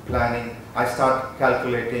start planning, I start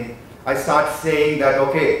calculating, I start saying that,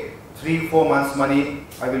 okay, 3-4 months money,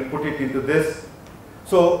 I will put it into this.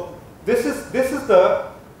 So this is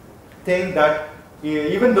the thing that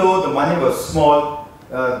even though the money was small,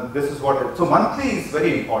 this is what so monthly is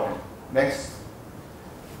very important. Next.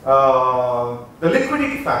 The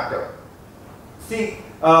liquidity factor. See,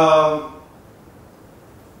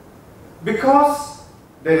 because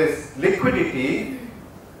there is liquidity,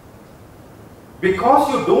 because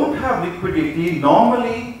you don't have liquidity,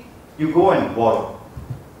 normally you go and borrow.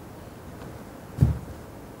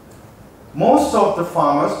 Most of the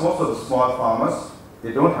farmers, most of the small farmers,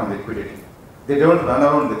 they don't have liquidity. They don't run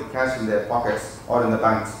around with cash in their pockets or in the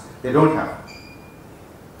banks. They don't have.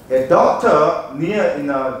 A doctor in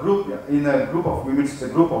a group of women's, a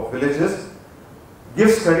group of villages,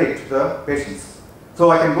 gives credit to the patients. So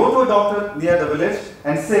I can go to a doctor near the village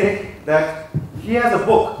and say that he has a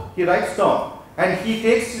book, he writes down, and he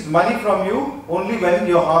takes his money from you only when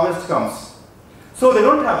your harvest comes. So they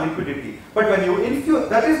don't have liquidity. But when you infuse,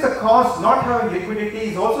 that is the cause, not having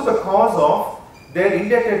liquidity is also the cause of their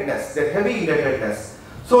indebtedness, their heavy indebtedness.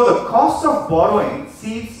 So the cost of borrowing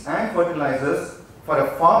seeds and fertilizers for a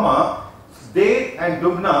farmer, date and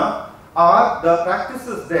dugna are the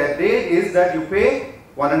practices there. Date is that you pay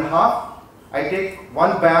 1.5. I take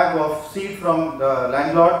 1 bag of seed from the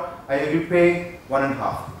landlord, I repay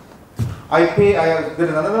 1.5. There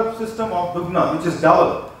is another system of dugna which is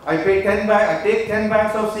double. I pay 10 bags, I take 10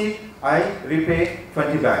 bags of seed, I repay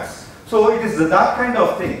 20 bags. So it is that kind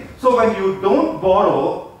of thing. So when you don't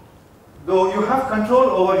borrow, though you have control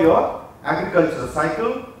over your agricultural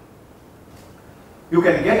cycle, you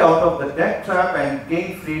can get out of the debt trap and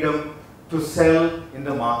gain freedom to sell in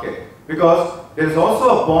the market. Because there is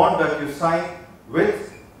also a bond that you sign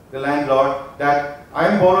with the landlord that I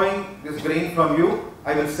am borrowing this grain from you,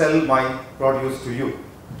 I will sell my produce to you.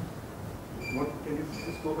 Can you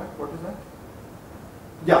just go back? What is that?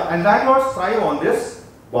 Yeah, and landlords thrive on this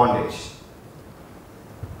bondage.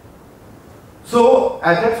 So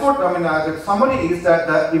that's what I mean. The summary is that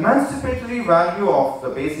the emancipatory value of the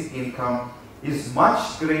basic income is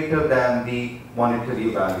much greater than the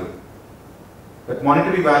monetary value. That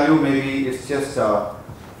monetary value maybe is just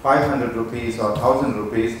 500 rupees or 1000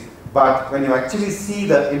 rupees, but when you actually see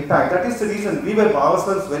the impact, that is the reason we were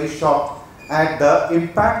ourselves very shocked at the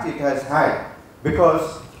impact it has had,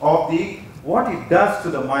 because of what it does to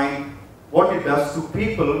the mind, what it does to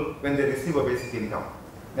people when they receive a basic income.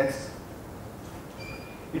 Next.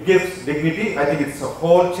 It gives dignity. I think it's a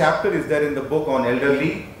whole chapter is there in the book on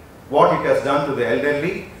elderly, what it has done to the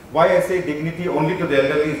elderly. Why I say dignity only to the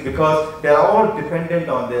elderly is because they are all dependent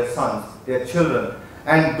on their sons, their children.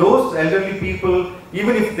 And those elderly people,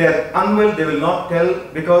 even if they are unwell, they will not tell,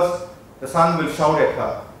 because the son will shout at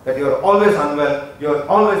her that you are always unwell, you are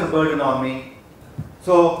always a burden on me.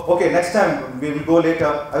 So, okay, next time we will go later.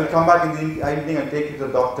 I will come back in the evening and take you to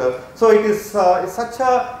the doctor. So it is it's such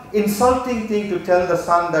a insulting thing to tell the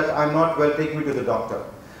son that I'm not well, take me to the doctor.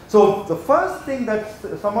 So the first thing that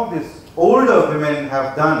some of these older women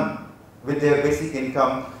have done with their basic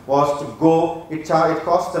income was to go. It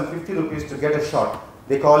costs them 50 rupees to get a shot.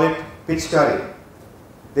 They call it pitchkari.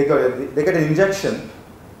 They get an injection.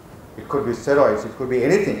 It could be steroids. It could be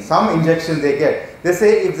anything. Some injection they get. They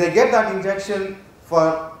say if they get that injection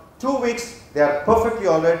for 2 weeks, they are perfectly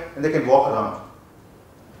alright and they can walk around.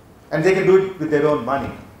 And they can do it with their own money.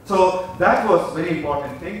 So that was very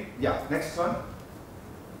important thing. Yeah, next one.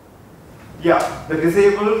 Yeah, the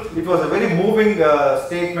disabled. It was a very moving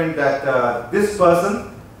statement that this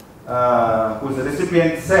person, who is the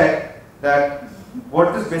recipient, said that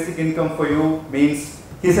what is basic income for you means,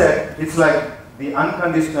 he said, it's like the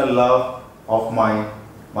unconditional love of my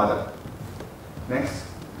mother. Next.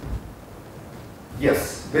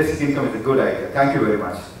 Yes, basic income is a good idea. Thank you very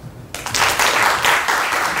much.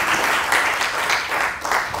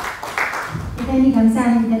 대단히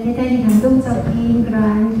감사합니다. 대단히 감동적인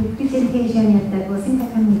그러한 프레젠테이션이었다고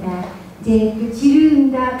생각합니다. 이제 그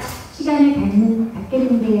질의응답 시간을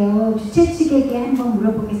갖겠는데요. 주최 측에게 한번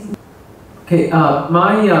물어보겠습니다. Okay,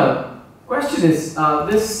 my question is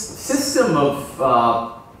this system of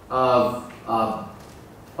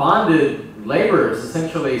bonded labor is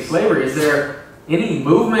essentially slavery. Is there any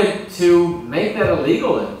movement to make that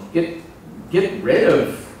illegal and get rid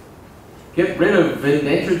of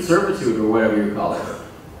indentured servitude or whatever you call it?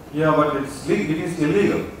 Yeah, but it is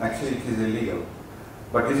illegal. Actually, it is illegal.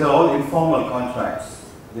 But these are all informal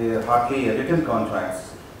contracts. They are hardly written contracts.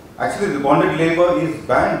 Actually, the bonded labor is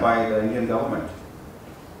banned by the Indian government.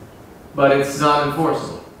 But it's not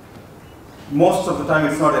enforceable. Most of the time,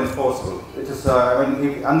 it's not enforceable. It is,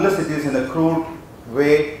 unless it is in a crude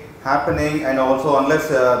way happening, and also unless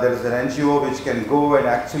there is an NGO which can go and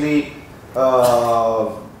actually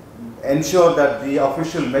ensure that the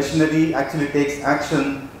official machinery actually takes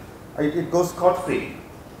action, it goes scot-free.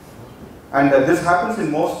 And this happens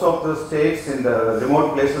in most of the states, in the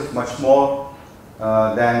remote places, much more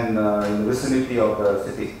than in the vicinity of the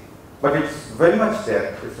city. But it's very much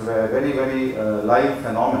there. It's a very, very live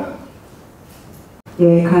phenomenon.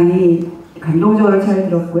 예, 강의 감동적으로 잘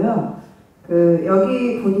들었고요.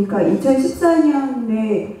 여기 보니까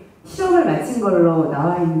 2014년에 실험을 마친 걸로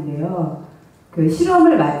나와 있는데요. 그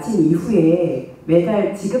실험을 마친 이후에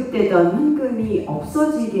매달 지급되던 현금이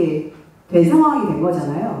없어지게 된 상황이 된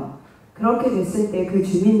거잖아요. 그렇게 됐을 때 그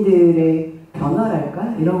주민들의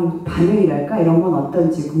변화랄까? 이런 반응이랄까? 이런 건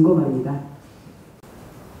어떤지 궁금합니다.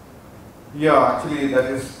 Yeah, actually that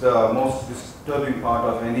is the most disturbing part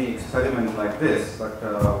of any experiment like this, but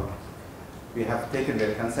we have taken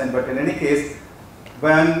their consent. But in any case,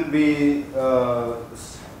 when we,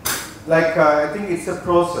 I think it's a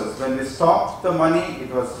process. When we stopped the money,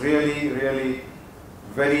 it was really, really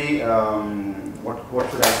very, what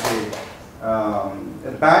should I say,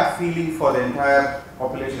 a bad feeling for the entire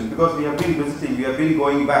population, because we have been visiting, we have been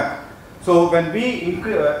going back. So when we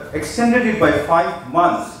extended it by 5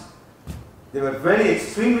 months, they were very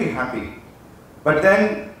extremely happy. But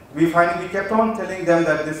then we kept on telling them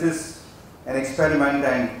that this is an experiment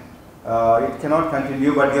and it cannot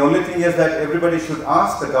continue. But the only thing is that everybody should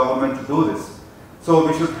ask the government to do this. So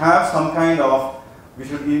we should have some kind of, we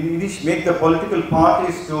should make the political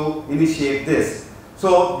parties to initiate this.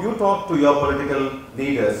 So you talk to your political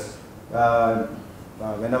leaders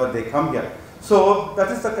whenever they come here. So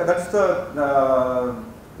that is the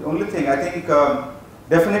only thing. I think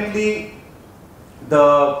definitely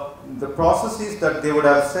the processes that they would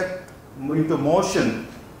have set into motion,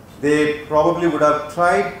 they probably would have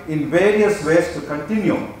tried in various ways to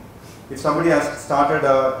continue. If somebody has started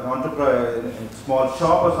an entrepreneur, a small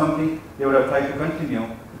shop or something, they would have tried to continue.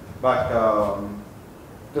 But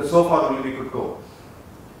so far only we could go.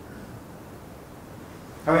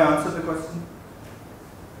 Have I answered the question?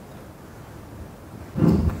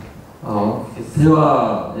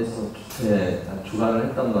 세화에서 주관을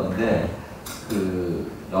했던 건데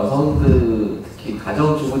그 여성들 특히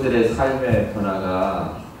가정주부들의 삶의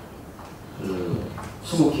변화가 그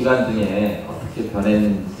수급 기간 중에 어떻게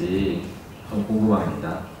변했는지 좀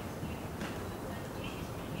궁금합니다.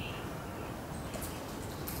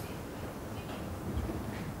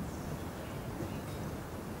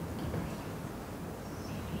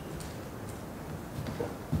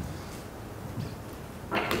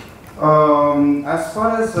 As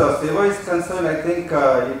far as SEVA is concerned, I think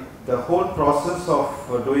the whole process of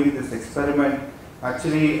doing this experiment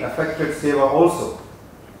actually affected SEVA also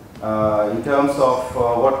in terms of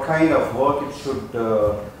what kind of work it should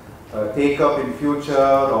take up in future,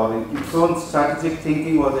 or its own strategic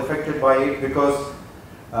thinking was affected by it, because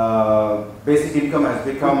basic income has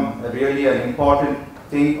become really an important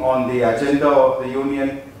thing on the agenda of the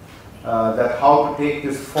union, that how to take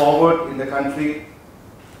this forward in the country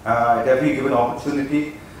at every given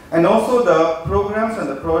opportunity. And also the programs and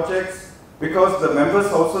the projects, because the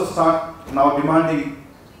members also start now demanding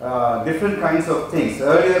different kinds of things.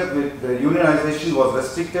 Earlier the unionization was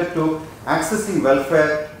restricted to accessing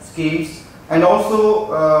welfare schemes and also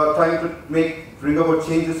trying to bring about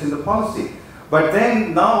changes in the policy. But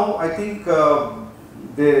then now I think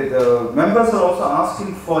the members are also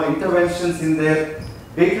asking for interventions in their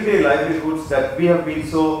day-to-day livelihoods that we have been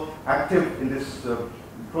so active in this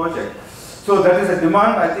project. So that is a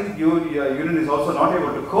demand I think union is also not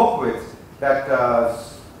able to cope with, that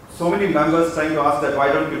so many members trying to ask that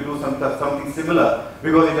why don't you do something similar,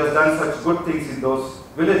 because it has done such good things in those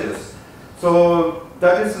villages. So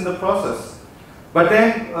that is in the process. But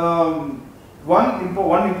then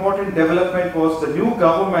one important development was the new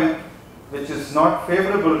government, which is not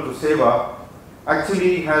favorable to SEVA,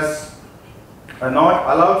 actually has not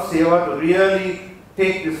allowed SEVA to really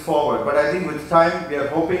take this forward. But I think with time we are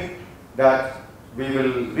hoping that we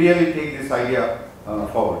will really take this idea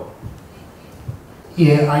forward.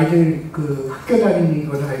 예, 아이들 그 학교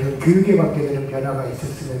다니거나 이런 교육에 받게 되는 변화가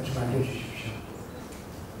있었으면 좀 알려주십시오.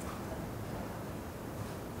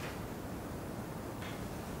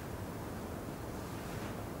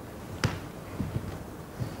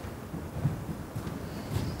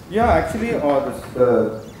 Yeah, actually,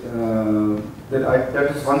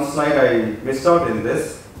 that is one slide I missed out in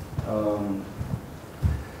this.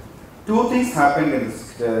 Two things happened in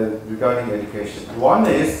this regarding education. One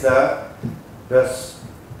is the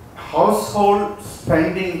household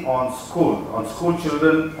spending on school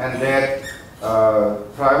children and their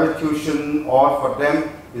private tuition, or for them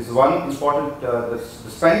is one important. The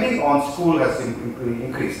spending on school has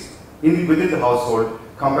increased within the household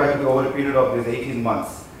compared to over a period of these 18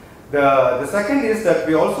 months. The second is that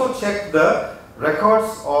we also checked the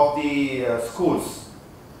records of the schools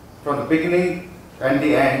from the beginning and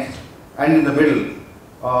the end and in the middle,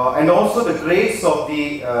 and also the grades of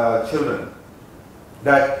the children.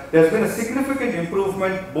 That there's been a significant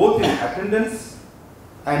improvement both in attendance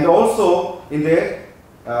and also in their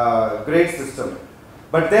grade system.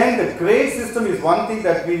 But then the grade system is one thing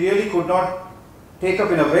that we really could not take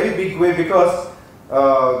up in a very big way, because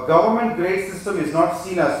government grade system is not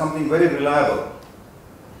seen as something very reliable.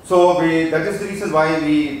 So that is the reason why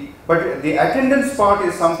but the attendance part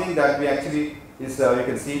is something that we actually you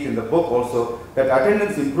can see it in the book also, that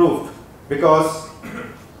attendance improved because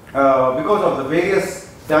of the various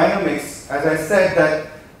dynamics. As I said, that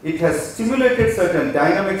it has stimulated certain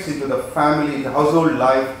dynamics into the family, the household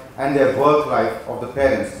life and their work life of the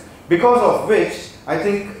parents, because of which I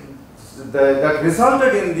think that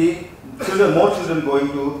resulted in the more children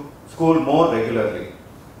going to school more regularly.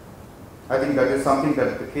 I think that is something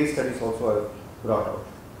that the case studies also have brought out.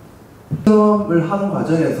 시험을 하는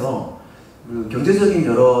과정에서 그 경제적인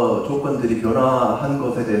여러 조건들이 변화한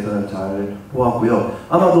것에 대해서는 잘 보았고요.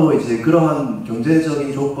 아마도 이제 그러한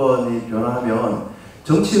경제적인 조건이 변화하면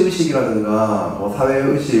정치 의식이라든가 뭐 사회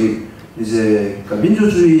의식, 이제 그러니까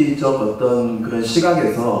민주주의적 어떤 그런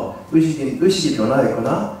시각에서 의식이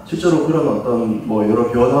변화했거나 실제로 그런 어떤 뭐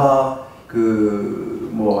여러 변화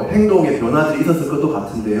뭐 행동의 변화들이 있었을 것도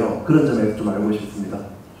같은데요. 그런 점에서 좀 알고 싶습니다.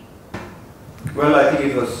 Well, I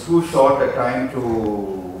think it was too short a time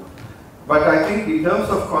but I think in terms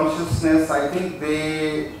of consciousness, I think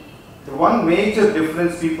the one major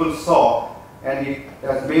difference people saw, and it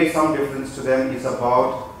has made some difference to them, is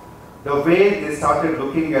about the way they started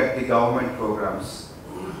looking at the government programs.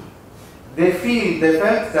 They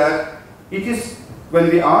felt that it is, when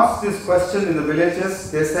we asked this question in the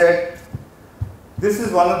villages, they said, this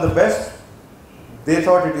is one of the best they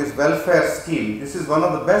thought it is welfare scheme. This is one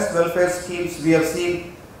of the best welfare schemes we have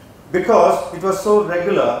seen because it was so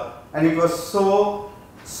regular and it was so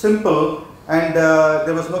simple and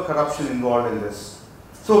there was no corruption involved in this.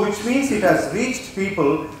 So which means it has reached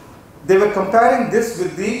people. They were comparing this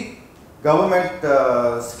with the government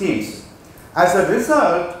schemes. As a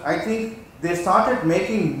result, I think they started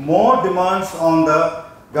making more demands on the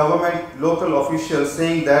government local officials,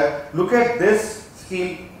 saying that look at this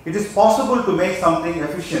scheme, it is possible to make something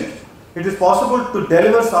efficient. It is possible to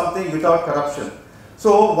deliver something without corruption.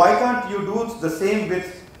 So why can't you do the same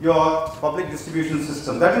with your public distribution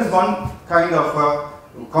system? That is one kind of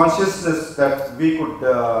consciousness that we could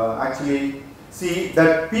actually see,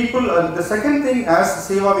 that people, the second thing as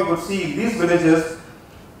Seva we could see in these villages,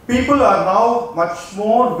 people are now much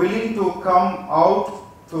more willing to come out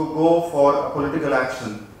to go for a political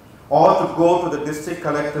action or to go to the district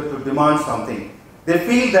collector to demand something. They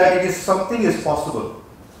feel that it is something is possible.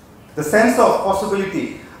 The sense of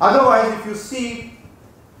possibility. Otherwise, if you see,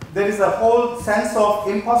 there is a whole sense of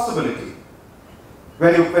impossibility.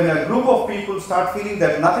 When a group of people start feeling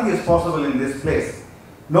that nothing is possible in this place,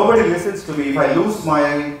 nobody listens to me. If I lose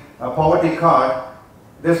my poverty card,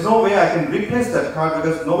 there's no way I can replace that card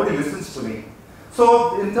because nobody listens to me.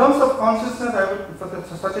 So in terms of consciousness, I would,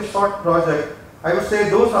 for such a short project, I would say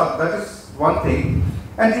that is one thing.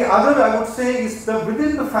 And the other I would say is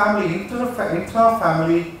within the family,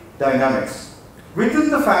 intra-family dynamics. Within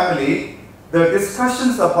the family, the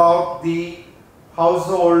discussions about the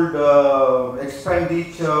household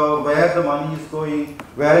expenditure, where the money is going,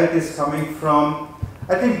 where it is coming from,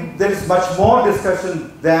 I think there is much more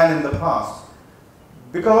discussion than in the past.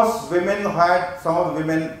 Because women had, some of the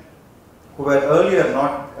women who were earlier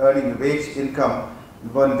not earning wage income,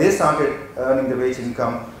 when they started earning the wage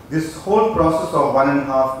income, this whole process of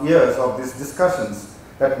 1.5 years of these discussions,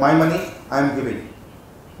 that my money I am giving.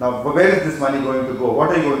 Now where is this money going to go? What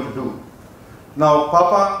are you going to do? Now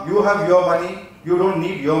Papa, you have your money, you don't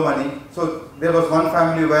need your money. So there was one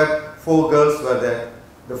family where 4 girls were there,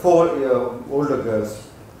 the 4 older girls.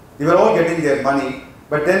 They were all getting their money,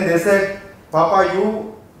 but then they said, Papa,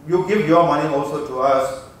 you give your money also to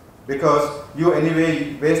us because you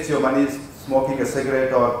anyway waste your money smoking a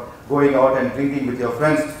cigarette or going out and drinking with your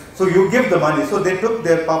friends. So you give the money. So they took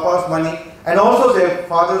their papa's money and also their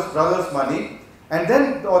father's brother's money, and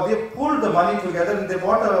then they pulled the money together and they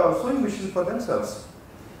bought a sewing machine for themselves.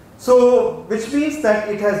 So which means that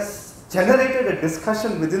it has generated a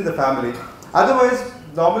discussion within the family. Otherwise,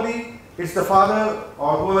 normally it's the father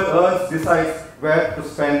or whoever earns decides where to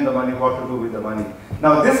spend the money, what to do with the money.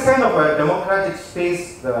 Now this kind of a democratic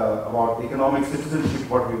space about economic citizenship,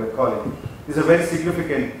 what we were calling, is a very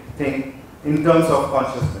significant thing in terms of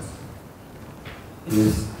consciousness.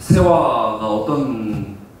 세화가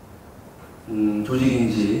어떤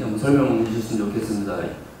조직인지 한번 설명해 주셨으면 좋겠습니다.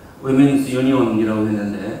 Women's Union이라고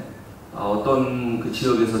했는데 어떤 그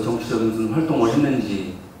지역에서 정치적인 무슨 활동을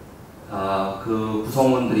했는지, 그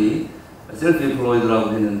구성원들이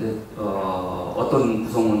셀프-임플로이드라고 했는데 어떤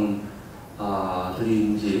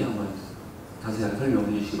구성원들인지 한번 자세하게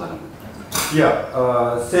설명해 주시기 바랍니다. Yeah,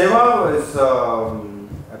 Seva is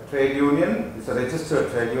a trade union. It's a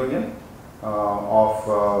registered trade union of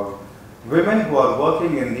women who are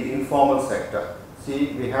working in the informal sector.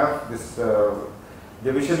 See, we have this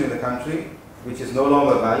division in the country which is no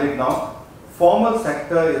longer valid now. Formal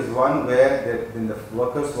sector is one where the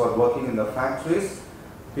workers who are working in the factories,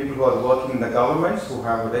 people who are working in the governments, who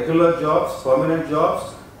have regular jobs, permanent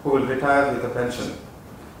jobs, who will retire with a pension.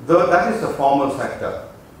 That is the formal sector.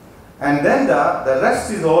 And then the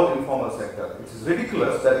rest is all informal sector. It is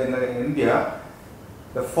ridiculous that in India,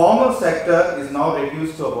 the formal sector is now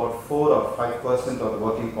reduced to about 4 or 5% of the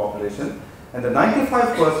working population, and the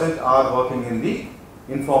 95% are working in the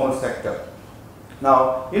informal sector.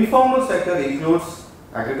 Now, informal sector includes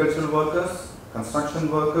agricultural workers,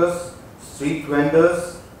 construction workers, street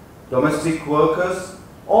vendors, domestic workers,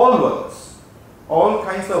 all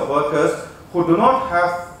kinds of workers who do not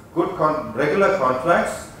have good regular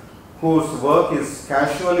contracts, whose work is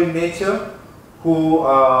casual in nature, who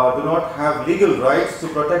do not have legal rights to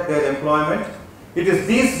protect their employment. It is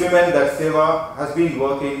these women that Seva has been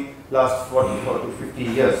working last 40 to 50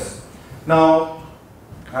 years. Now,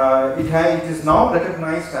 it is now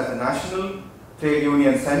recognized as a national trade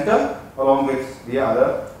union center along with the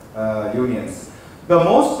other unions. The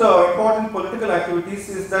most important political activities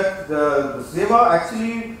is that the Seva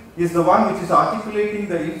actually is the one which is articulating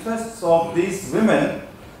the interests of these women.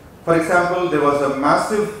 For example, there was a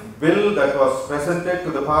massive bill that was presented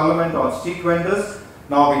to the parliament on street vendors.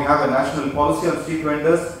 Now we have a national policy on street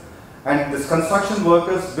vendors. And this construction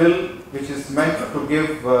workers bill, which is meant to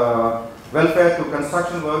give welfare to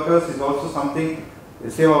construction workers, is also something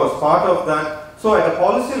Seva was part of that. So at a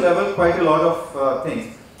policy level, quite a lot of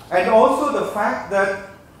things. And also the fact that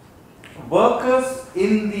workers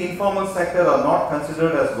in the informal sector are not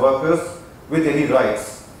considered as workers with any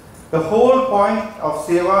rights. The whole point of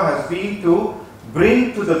Seva has been to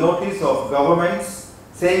bring to the notice of governments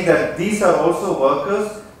saying that these are also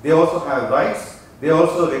workers, they also have rights, they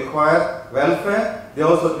also require welfare, they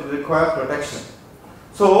also require protection.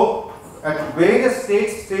 So at various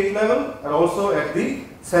state level and also at the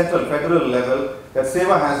central federal level, that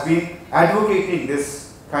Seva has been advocating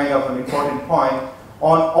this kind of an important point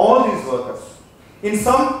on all these workers. In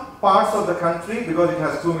some parts of the country, because it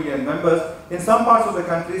has 2 million members, in some parts of the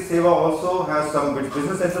country, Seva also has some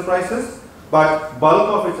business enterprises, but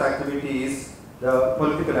bulk of its activity is the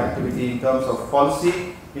political activity in terms of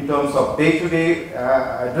policy, in terms of day-to-day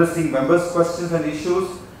addressing members' questions and issues,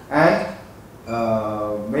 and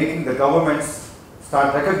making the governments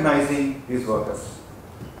start recognizing these workers.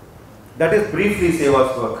 That is briefly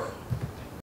Seva's work.